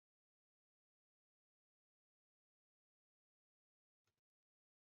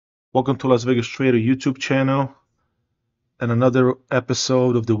Welcome to Las Vegas Trader YouTube channel and another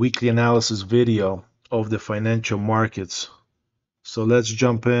episode of the weekly analysis video of the financial markets. So let's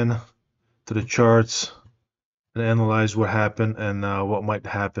jump in to the charts and analyze what happened and what might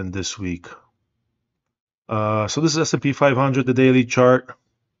happen this week. So this is S&P 500, the daily chart.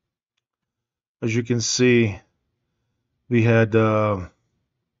 As you can see, we had 3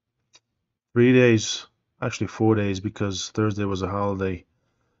 days, actually 4 days because Thursday was a holiday,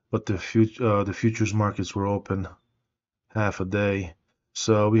 but the futures markets were open half a day.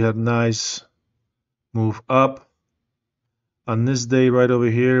 So we had nice move up on this day right over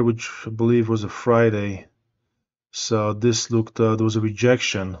here, which I believe was a Friday. So this looked, there was a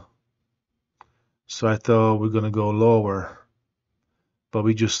rejection. So I thought we're going to go lower, but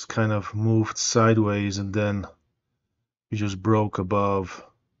we just kind of moved sideways and then we just broke above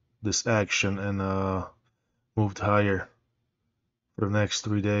this action and moved higher for the next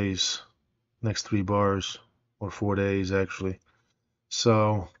 3 days, next 3 bars, or 4 days actually.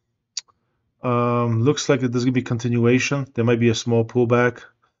 So looks like there's gonna be continuation. There might be a small pullback,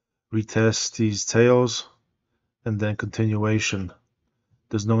 retest these tails, and then continuation.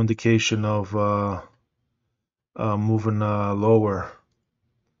 There's no indication of moving lower.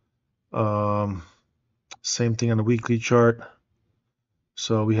 Same thing on the weekly chart.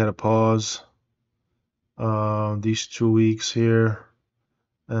 So we had a pause these 2 weeks here,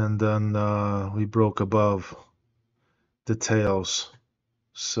 and then we broke above the tails.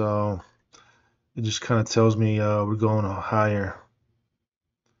 So it just kind of tells me we're going higher.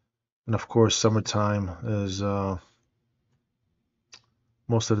 And of course, summertime is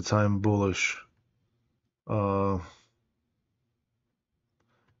most of the time bullish. And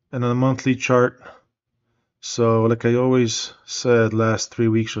on the monthly chart, so like I always said last 3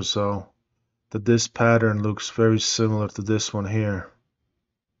 weeks or so, that this pattern looks very similar to this one here.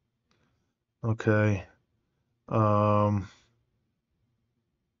 Okay. The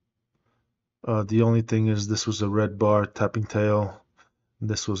only thing is this was a red bar tapping tail.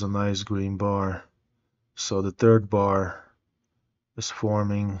 This was a nice green bar. So the third bar is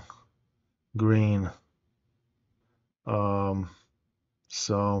forming green. But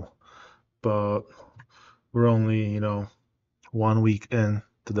we're only, 1 week in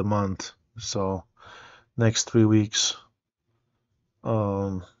to the month. So next 3 weeks,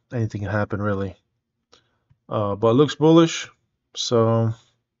 anything can happen really. But it looks bullish, so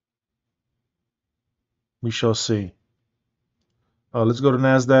we shall see. Let's go to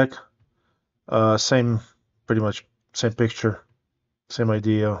NASDAQ. Pretty much same picture, same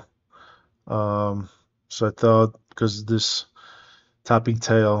idea. So I thought because this topping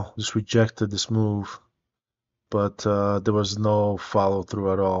tail just rejected this move, but there was no follow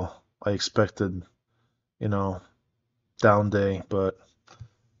through at all. I expected, down day, but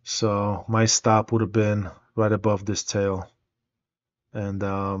so my stop would have been right above this tail, and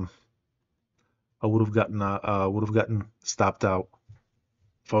I would have gotten stopped out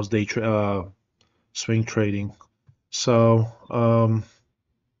if I was swing trading. So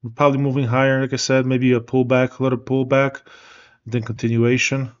we're probably moving higher, like I said, maybe a pullback, a little pullback, then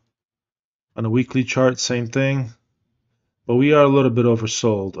continuation. On a weekly chart, same thing, but we are a little bit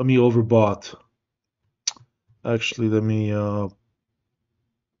oversold. I mean, overbought. Actually, let me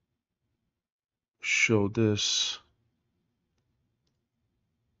show this.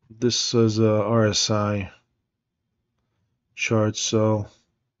 This is a RSI chart. So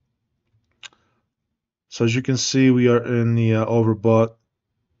as you can see, we are in the overbought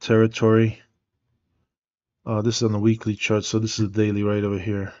territory. This is on the weekly chart, so this is the daily right over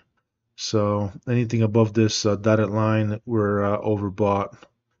here. So anything above this dotted line, we're overbought.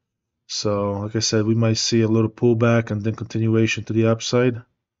 So like I said, we might see a little pullback and then continuation to the upside,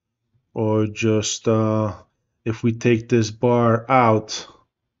 or just if we take this bar out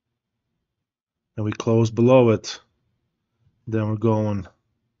and we close below it, then we're going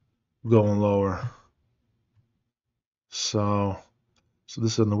lower. So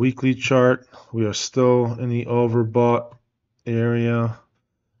this is on the weekly chart. We are still in the overbought area,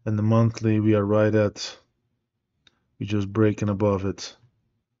 and the monthly we are right at, we're just breaking above it.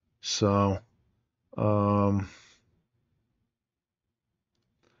 So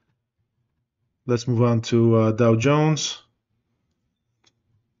let's move on to Dow Jones.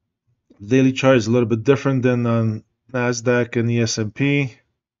 The daily chart is a little bit different than on NASDAQ and the S&P.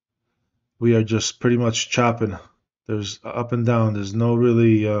 We are just pretty much chopping. There's up and down. There's no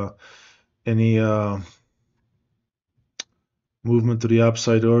really any movement to the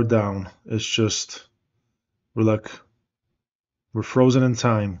upside or down. It's just we're frozen in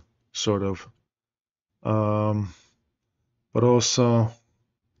time, sort of. But also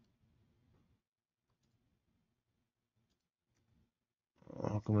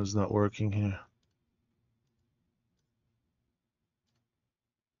How come it's not working here?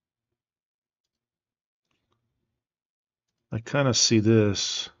 I kind of see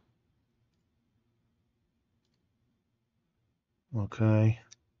this. Okay.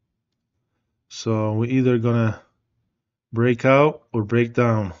 So we're either gonna break out or break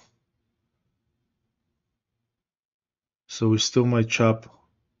down. So we still might chop,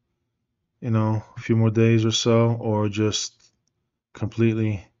 a few more days or so, or just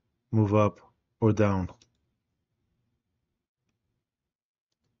completely move up or down.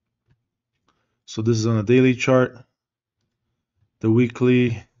 So this is on a daily chart. The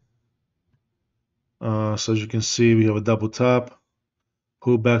weekly, so as you can see, we have a double top.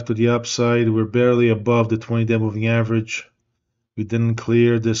 Pull back to the upside. We're barely above the 20-day moving average. We didn't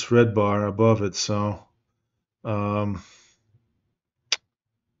clear this red bar above it, so I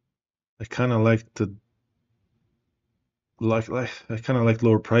kind of like the I kind of like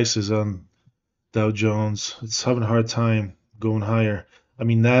lower prices on Dow Jones. It's having a hard time going higher. I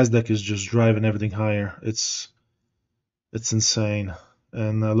mean, Nasdaq is just driving everything higher. It's insane.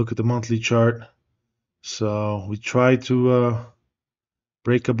 And look at the monthly chart. So we tried to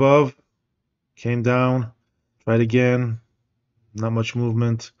break above, came down, tried again, not much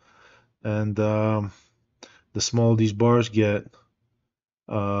movement, and the smaller these bars get,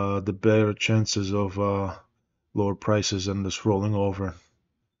 the better chances of lower prices and this rolling over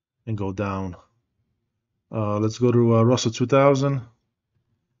and go down. Let's go to Russell 2000.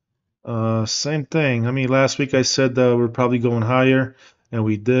 Same thing. I mean, last week I said we're probably going higher, and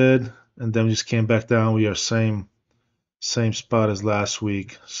we did, and then we just came back down. We are same spot as last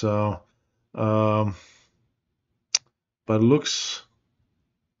week. So, but it looks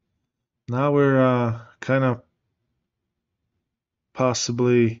now we're kind of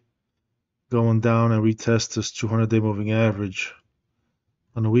possibly going down and retest this 200-day moving average.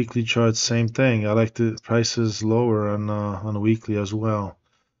 On the weekly chart, same thing. I like the prices lower on the weekly as well.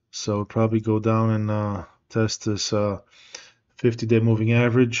 So we'll probably go down and test this 50-day moving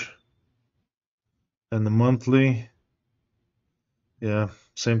average. And the monthly, yeah,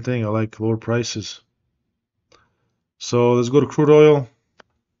 same thing. I like lower prices. So let's go to crude oil.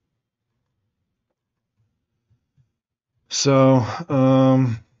 So,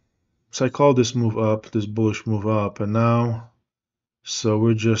 so I call this move up, this bullish move up, and now, so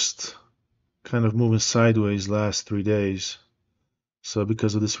we're just kind of moving sideways last 3 days. So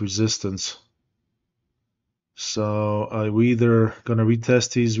because of this resistance. So we either gonna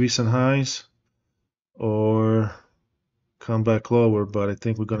retest these recent highs or come back lower, but I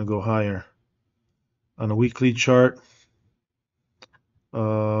think we're gonna go higher. On a weekly chart,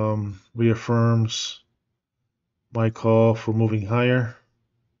 reaffirms my call for moving higher.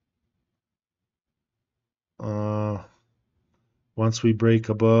 Once we break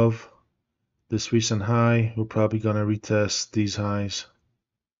above this recent high, we're probably gonna retest these highs.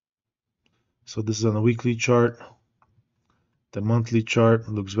 So this is on the weekly chart. The monthly chart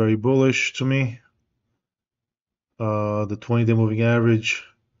looks very bullish to me. The 20-day moving average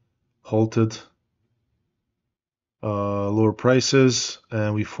halted lower prices,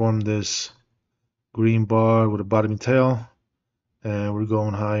 and we formed this green bar with a bottoming tail, and we're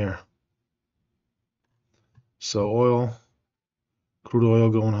going higher. So crude oil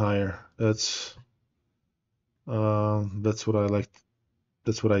going higher. That's what I like.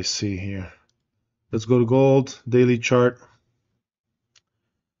 That's what I see here. Let's go to gold daily chart.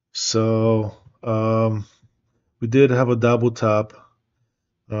 So we did have a double top.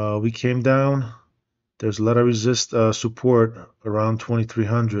 We came down. There's a lot of support around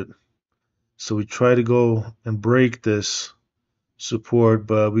 2300. So we try to go and break this support,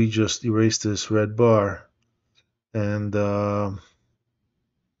 but we just erased this red bar, and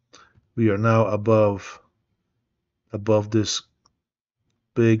we are now above this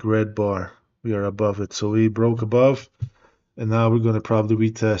big red bar. We are above it. So we broke above, and now we're going to probably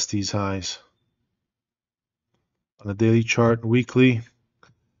retest these highs. On the daily chart, weekly.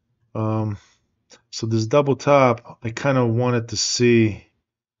 So this double top, I kind of wanted to see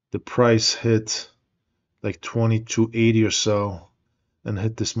the price hit like 2280 or so and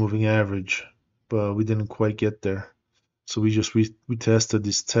hit this moving average, but we didn't quite get there. So we just retested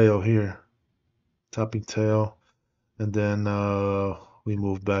this tail here, topping tail, and then we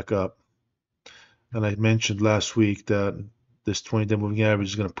moved back up. And I mentioned last week that this 20-day moving average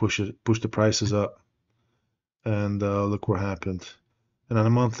is going to push the prices up, and look what happened. And on a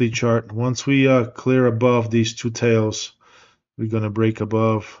monthly chart, once we clear above these two tails, we're going to break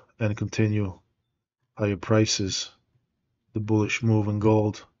above and continue higher prices, the bullish move in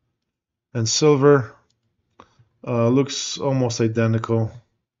gold. And silver, Looks almost identical.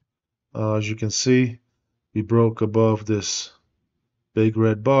 As you can see, we broke above this big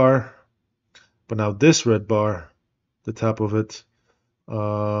red bar, but now this red bar, the top of it,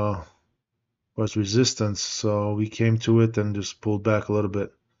 was resistance, so we came to it and just pulled back a little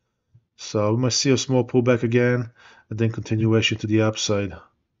bit. So we might see a small pullback again, and then continuation to the upside.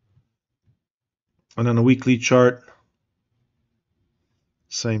 And on a weekly chart,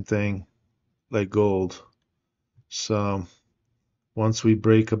 same thing, like gold. So once we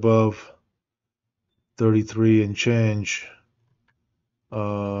break above 33 and change,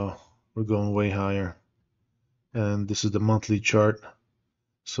 we're going way higher. And this is the monthly chart.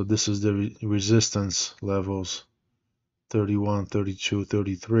 So this is the resistance levels, 31, 32,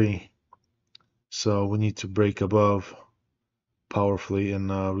 33. So we need to break above powerfully, and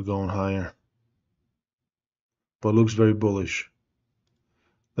we're going higher. But looks very bullish.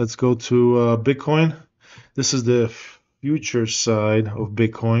 Let's go to Bitcoin. This is the future side of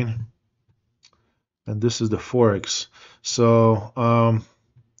Bitcoin, and this is the forex. So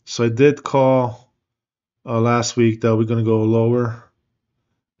I did call last week that we're gonna go lower,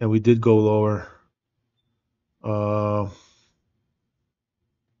 and we did go lower.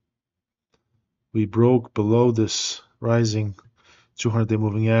 We broke below this rising 200-day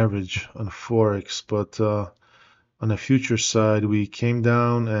moving average on forex, but on the future side we came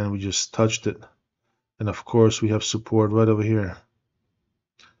down and we just touched it, and of course we have support right over here.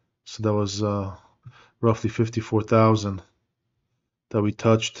 So that was roughly 54,000 that we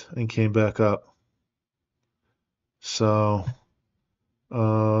touched and came back up. So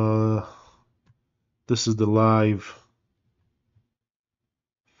this is the live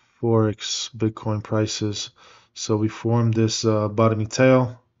forex Bitcoin prices. So we formed this bottoming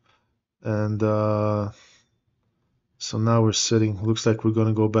tail, and so now we're sitting. Looks like we're going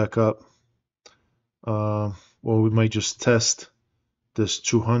to go back up, or we might just test this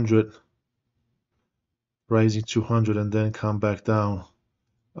 200, rising 200, and then come back down.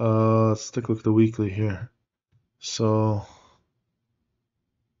 Let's take a look at the weekly here. So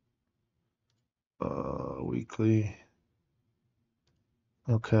weekly.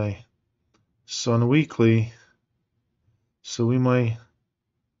 Okay. So on the weekly, so we might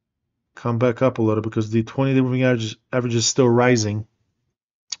come back up a little because the 20-day moving average is still rising.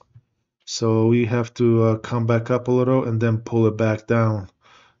 So we have to come back up a little and then pull it back down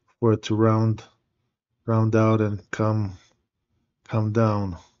for it to round out and come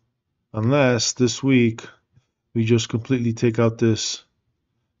down. Unless this week we just completely take out this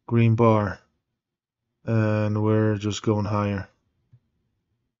green bar and we're just going higher.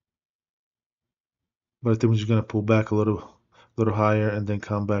 But I think we're just gonna pull back a little higher and then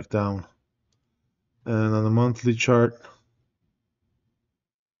come back down. And on the monthly chart,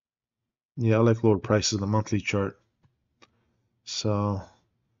 yeah, I like lower prices on the monthly chart. So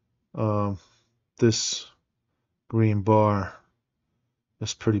this green bar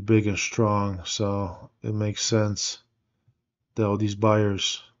is pretty big and strong, so it makes sense that all these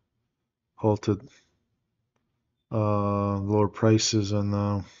buyers halted lower prices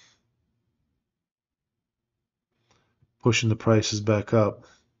and pushing the prices back up.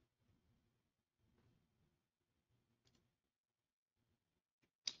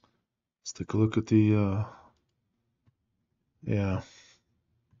 Let's take a look at the yeah.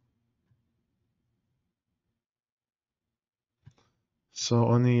 So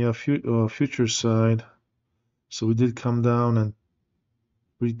on the future side, so we did come down and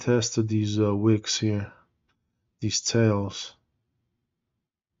retested these wicks here, these tails.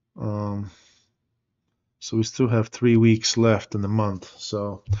 So we still have 3 weeks left in the month.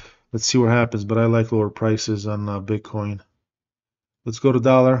 So let's see what happens. But I like lower prices on Bitcoin. Let's go to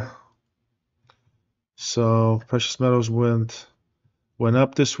dollar. So precious metals went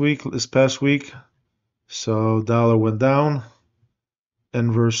up this past week. So dollar went down,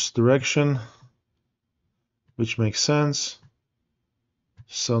 inverse direction, which makes sense.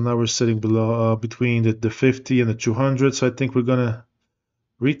 So now we're sitting below between the 50 and the 200. So I think we're gonna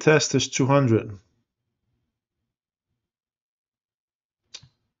retest this 200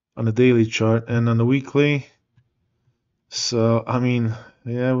 on the daily chart and on the weekly. So I mean,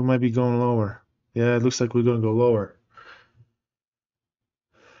 yeah, we might be going lower. Yeah, it looks like we're gonna go lower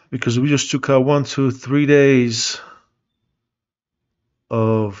because we just took out 1, 2, 3 days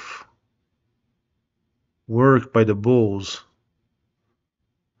of work by the bulls,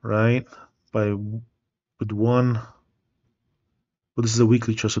 right? With one, well, this is a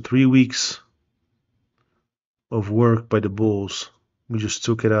weekly chart, so 3 weeks of work by the bulls. We just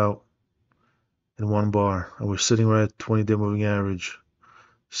took it out in one bar, and we're sitting right at 20-day moving average.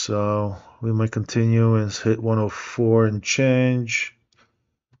 So we might continue and hit 104 and change.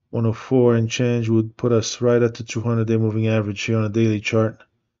 104 and change would put us right at the 200-day moving average here on a daily chart.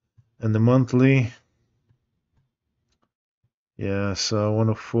 And the monthly, yeah, so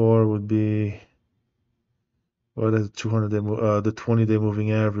 104 would be right at the 200-day, the 20-day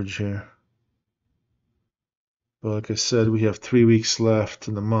moving average here. But like I said, we have 3 weeks left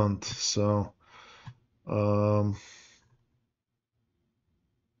in the month, so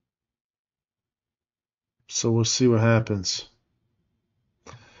so we'll see what happens.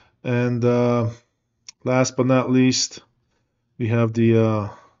 And last but not least, we have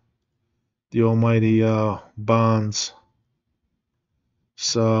the almighty bonds.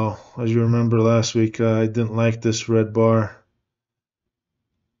 So as you remember last week, I didn't like this red bar.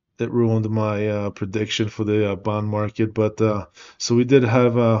 It ruined my prediction for the bond market. But so we did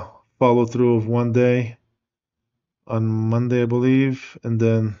have a follow through of 1 day on Monday, I believe, and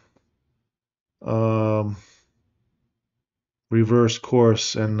then reverse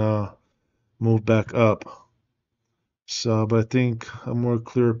course and move back up. So, but I think a more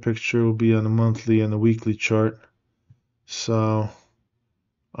clear picture will be on the monthly and the weekly chart. So,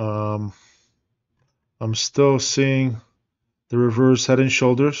 I'm still seeing the reverse head and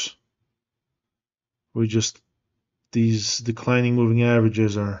shoulders. These declining moving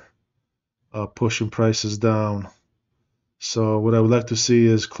averages are pushing prices down. So what I would like to see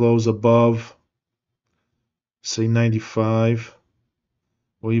is close above, say 95,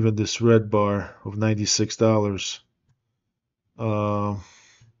 or even this red bar of $96.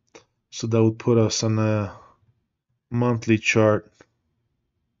 So that would put us on a monthly chart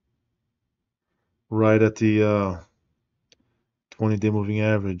right at the 20-day moving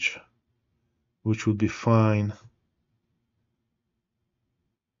average, which would be fine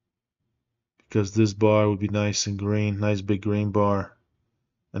because this bar would be nice and green, nice big green bar,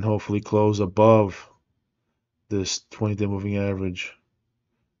 and hopefully close above this 20-day moving average.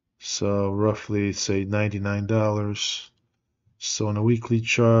 So roughly say $99. So on a weekly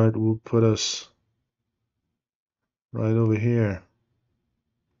chart will put us right over here.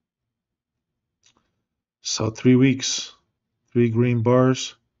 So 3 weeks, 3 green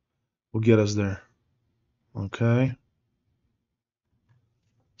bars will get us there. Okay.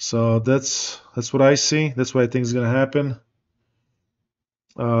 So that's what I see. That's what I think is gonna happen.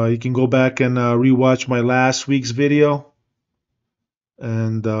 You can go back and rewatch my last week's video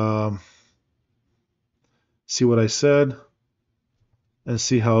and see what I said and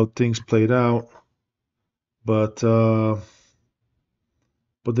see how things played out. But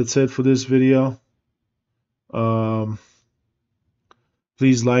that's it for this video.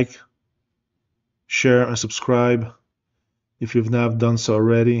 Please like, share, and subscribe if you've not done so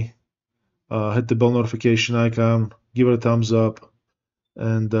already. Hit the bell notification icon, give it a thumbs up,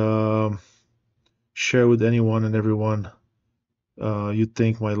 and share with anyone and everyone you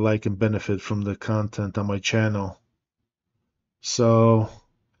think might like and benefit from the content on my channel. So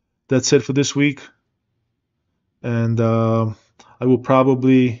that's it for this week, and I will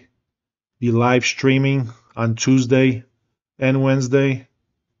probably be live streaming on Tuesday and Wednesday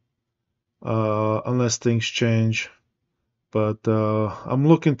unless things change. But I'm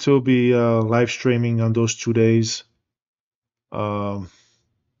looking to be live streaming on those 2 days, unless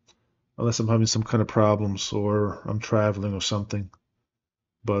I'm having some kind of problems or I'm traveling or something.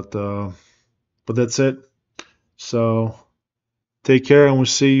 But that's it. So take care, and we'll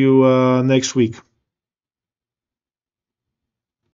see you next week.